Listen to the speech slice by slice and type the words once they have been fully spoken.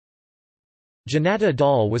Janata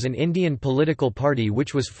Dal was an Indian political party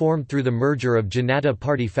which was formed through the merger of Janata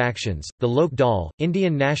Party factions, the Lok Dal,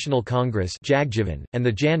 Indian National Congress (Jagjivan), and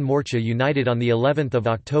the Jan Morcha united on the 11th of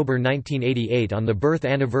October 1988 on the birth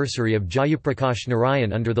anniversary of Jayaprakash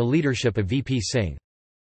Narayan under the leadership of VP Singh.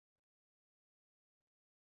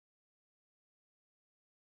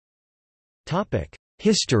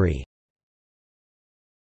 History.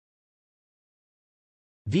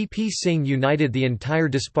 VP Singh united the entire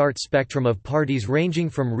disparate spectrum of parties ranging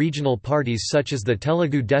from regional parties such as the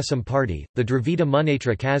Telugu Desam Party, the Dravida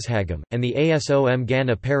Munnetra Kazhagam, and the Asom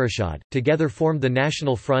Gana Parishad, together formed the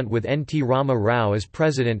National Front with N.T. Rama Rao as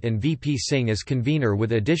president and VP Singh as convener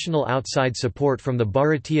with additional outside support from the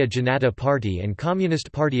Bharatiya Janata Party and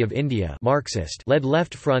Communist Party of India Marxist-led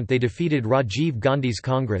Left Front. They defeated Rajiv Gandhi's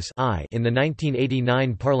Congress in the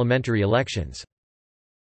 1989 parliamentary elections.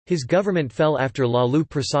 His government fell after Lalu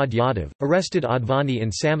Prasad Yadav, arrested Advani in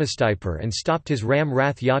Samastipur and stopped his Ram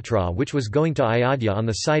Rath Yatra which was going to Ayodhya on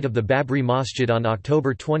the site of the Babri Masjid on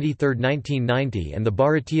October 23, 1990, and the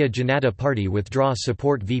Bharatiya Janata Party withdraw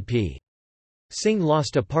support. VP Singh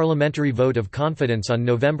lost a parliamentary vote of confidence on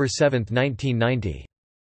November 7, 1990.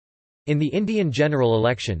 In the Indian general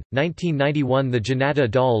election, 1991, the Janata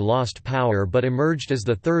Dal lost power but emerged as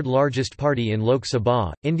the third largest party in Lok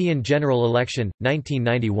Sabha. Indian general election,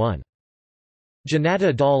 1991.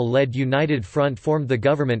 Janata Dal-led United Front formed the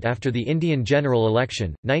government after the Indian general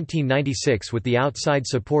election, 1996 with the outside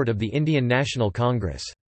support of the Indian National Congress.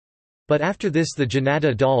 But after this the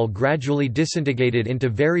Janata Dal gradually disintegrated into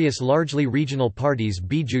various largely regional parties: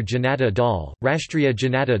 Biju Janata Dal, Rashtriya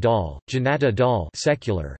Janata Dal, Janata Dal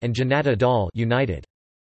Secular, and Janata Dal United.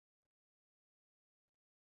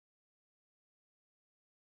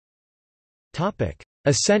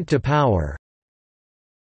 Ascent to power.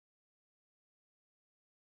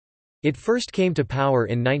 It first came to power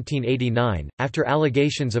in 1989, after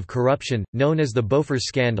allegations of corruption, known as the Bofors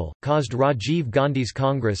scandal, caused Rajiv Gandhi's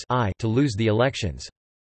Congress to lose the elections.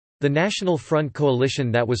 The National Front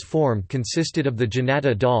coalition that was formed consisted of the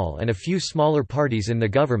Janata Dal and a few smaller parties in the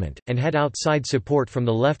government, and had outside support from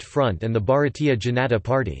the Left Front and the Bharatiya Janata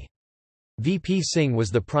Party. VP Singh was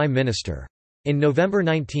the Prime Minister. In November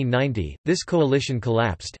 1990, this coalition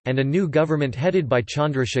collapsed, and a new government headed by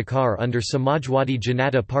Chandra Shekhar under Samajwadi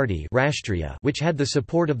Janata Party Rashtriya, which had the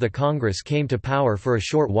support of the Congress, came to power for a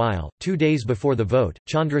short while. 2 days before the vote,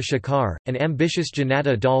 Chandra Shekhar, an ambitious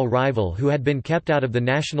Janata Dal rival who had been kept out of the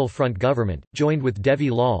National Front government, joined with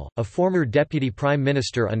Devi Lal, a former deputy prime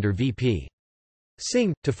minister under VP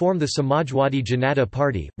Singh, to form the Samajwadi Janata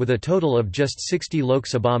Party, with a total of just 60 Lok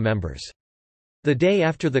Sabha members. The day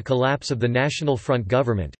after the collapse of the National Front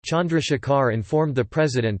government, Chandra Shekhar informed the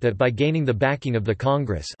president that by gaining the backing of the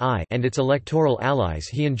Congress and its electoral allies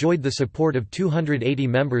he enjoyed the support of 280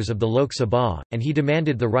 members of the Lok Sabha, and he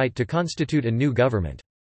demanded the right to constitute a new government.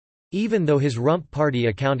 Even though his rump party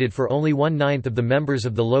accounted for only 1/9 of the members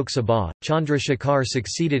of the Lok Sabha, Chandra Shekhar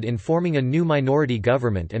succeeded in forming a new minority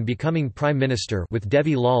government and becoming prime minister with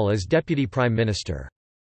Devi Lal as deputy prime minister.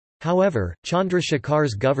 However, Chandra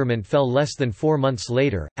Shekhar's government fell less than 4 months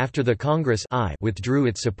later, after the Congress withdrew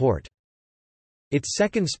its support. Its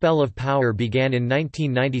second spell of power began in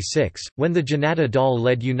 1996, when the Janata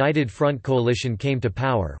Dal-led United Front coalition came to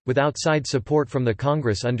power, with outside support from the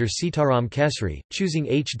Congress under Sitaram Kesri, choosing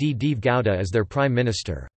H. D. Deve Gowda as their prime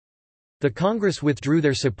minister. The Congress withdrew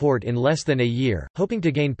their support in less than a year, hoping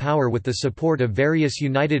to gain power with the support of various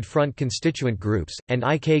United Front constituent groups, and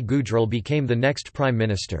I. K. Gujral became the next prime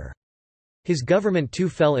minister. His government too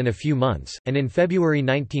fell in a few months, and in February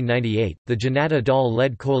 1998, the Janata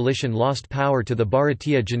Dal-led coalition lost power to the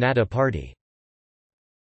Bharatiya Janata Party.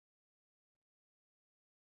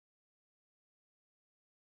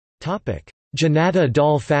 Janata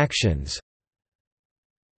Dal factions.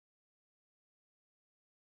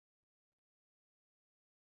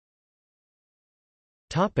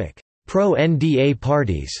 Pro-NDA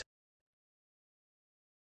parties.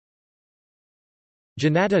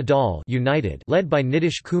 Janata Dal United led by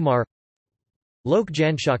Nitish Kumar, Lok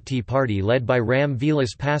Janshakti Party led by Ram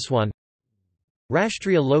Vilas Paswan,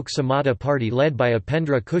 Rashtriya Lok Samata Party led by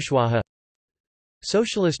Upendra Kushwaha,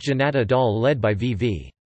 Socialist Janata Dal led by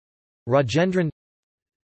V.V. Rajendran,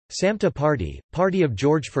 Samta Party, party of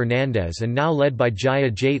George Fernandez and now led by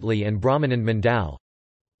Jaya Jaitley and Brahmanand Mandal,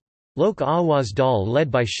 Lok Awaz Dal led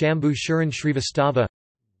by Shambhu Sharan Shrivastava,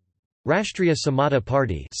 Rashtriya Samata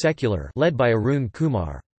Party secular led by Arun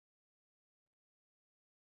Kumar.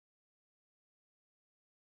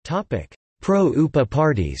 Pro-UPA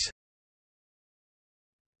parties.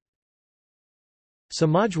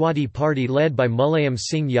 Samajwadi Party led by Mulayam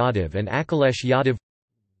Singh Yadav and Akhilesh Yadav,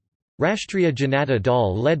 Rashtriya Janata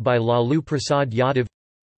Dal led by Lalu Prasad Yadav,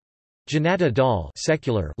 Janata Dal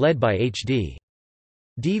secular led by H.D.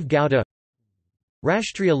 Deve Gowda,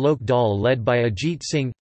 Rashtriya Lok Dal led by Ajit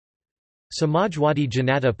Singh, Samajwadi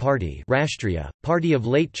Janata Party Rashtriya, party of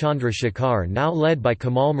late Chandra Shekhar now led by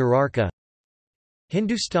Kamal Murarka,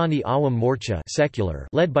 Hindustani Awam Morcha secular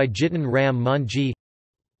led by Jitan Ram Manji,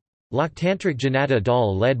 Loktantrik Janata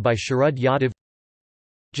Dal led by Sharad Yadav,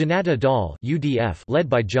 Janata Dal (UDF) led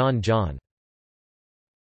by John John.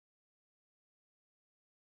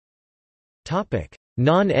 Topic: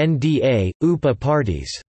 Non-NDA UPA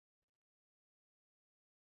parties.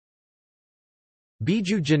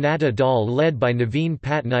 Biju Janata Dal led by Naveen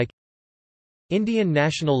Patnaik, Indian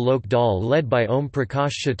National Lok Dal led by Om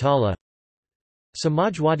Prakash Chautala,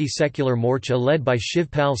 Samajwadi Secular Morcha led by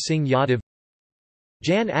Shivpal Singh Yadav,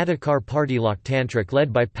 Jan Adhikar Party Loktantrik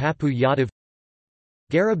led by Papu Yadav,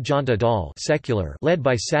 Garib Janta Dal secular led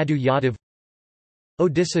by Sadhu Yadav,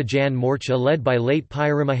 Odisha Jan Morcha led by late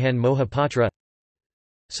Pyaramahan Mohapatra,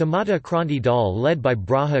 Samata Kranti Dal led by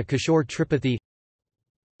Braha Kishore Tripathi,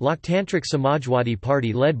 Loktantrik Samajwadi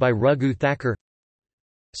Party led by Raghu Thakur,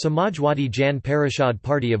 Samajwadi Jan Parishad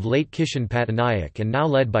Party of late Kishan Patnaik and now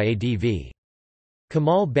led by Adv.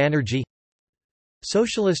 Kamal Banerjee,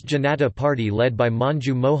 Socialist Janata Party led by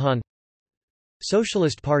Manju Mohan,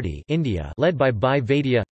 Socialist Party India led by Bhai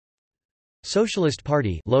Vaidya, Socialist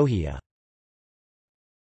Party Lohia.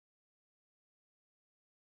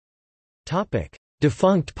 Topic: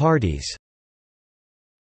 Defunct parties.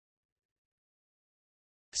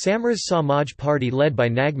 Samraj Samaj Party led by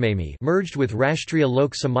Nagmami merged with Rashtriya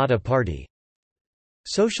Lok Samata Party.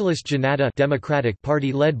 Socialist Janata Democratic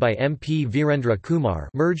Party led by MP Virendra Kumar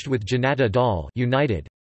merged with Janata Dal United.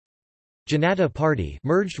 Janata Party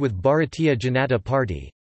merged with Bharatiya Janata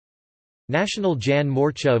Party. National Jan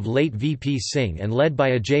Morcha of late VP Singh and led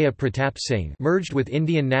by Ajaya Pratap Singh merged with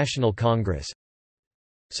Indian National Congress.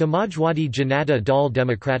 Samajwadi Janata Dal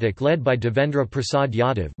Democratic led by Devendra Prasad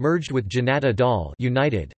Yadav merged with Janata Dal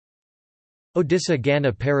United. Odisha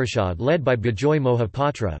Gana Parishad led by Bijoy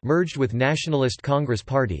Mohapatra merged with Nationalist Congress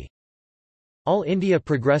Party. All India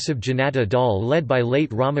Progressive Janata Dal led by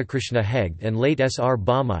late Ramakrishna Hegde and late S.R.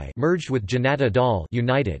 Bommai merged with Janata Dal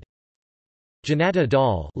United. Janata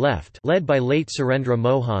Dal left led by late Surendra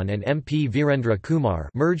Mohan and MP Virendra Kumar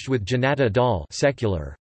merged with Janata Dal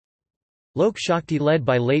secular. Lok Shakti led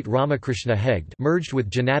by late Ramakrishna Hegde merged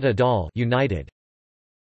with Janata Dal United.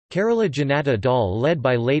 Kerala Janata Dal led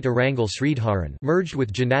by late Arangal Sridharan merged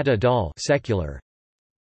with Janata Dal secular.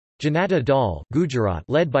 Janata Dal Gujarat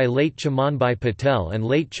led by late Chamanbhai Patel and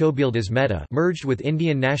late Chobildas Mehta merged with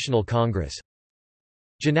Indian National Congress.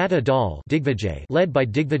 Janata Dal Digvijay led by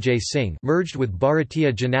Digvijay Singh merged with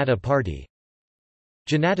Bharatiya Janata Party.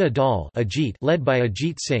 Janata Dal Ajit led by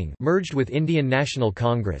Ajit Singh merged with Indian National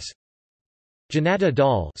Congress. Janata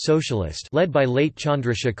Dal Socialist led by late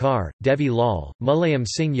Chandra Shekhar, Devi Lal, Mulayam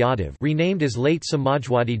Singh Yadav renamed as late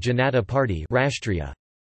Samajwadi Janata Party Rashtriya.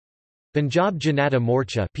 Punjab Janata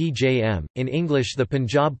Morcha (PJM), in English the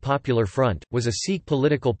Punjab Popular Front, was a Sikh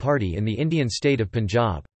political party in the Indian state of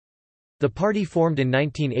Punjab. The party formed in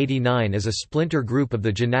 1989 as a splinter group of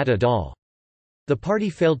the Janata Dal. The party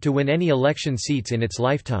failed to win any election seats in its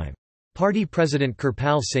lifetime. Party President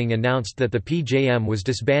Kirpal Singh announced that the PJM was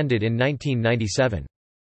disbanded in 1997.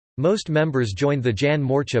 Most members joined the Jan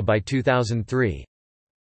Morcha by 2003.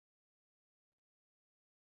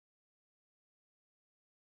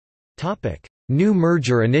 New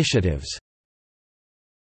merger initiatives.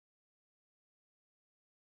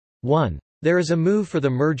 1. There is a move for the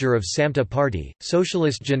merger of Samta Party,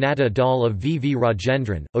 Socialist Janata Dal of V. V.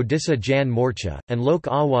 Rajendran, Odisha Jan Morcha, and Lok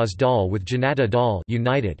Awaz Dal with Janata Dal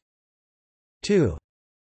United. 2.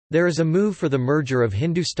 There is a move for the merger of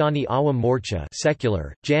Hindustani Awam Morcha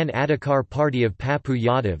secular, Jan Adhikar Party of Papu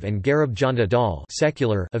Yadav and Garib Janta Dal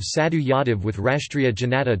secular of Sadhu Yadav with Rashtriya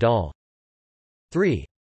Janata Dal. 3.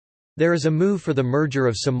 There is a move for the merger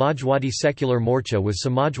of Samajwadi Secular Morcha with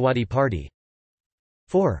Samajwadi Party.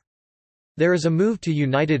 4. There is a move to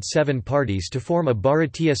united 7 parties to form a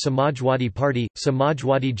Bharatiya Samajwadi Party,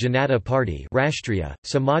 Samajwadi Janata Party Rashtriya,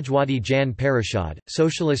 Samajwadi Jan Parishad,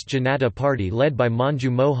 Socialist Janata Party led by Manju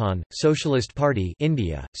Mohan, Socialist Party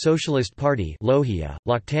India, Socialist Party Lohia,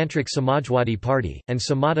 Loktantrik Samajwadi Party, and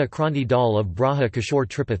Samata Kranti Dal of Braha Kishore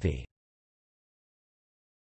Tripathi.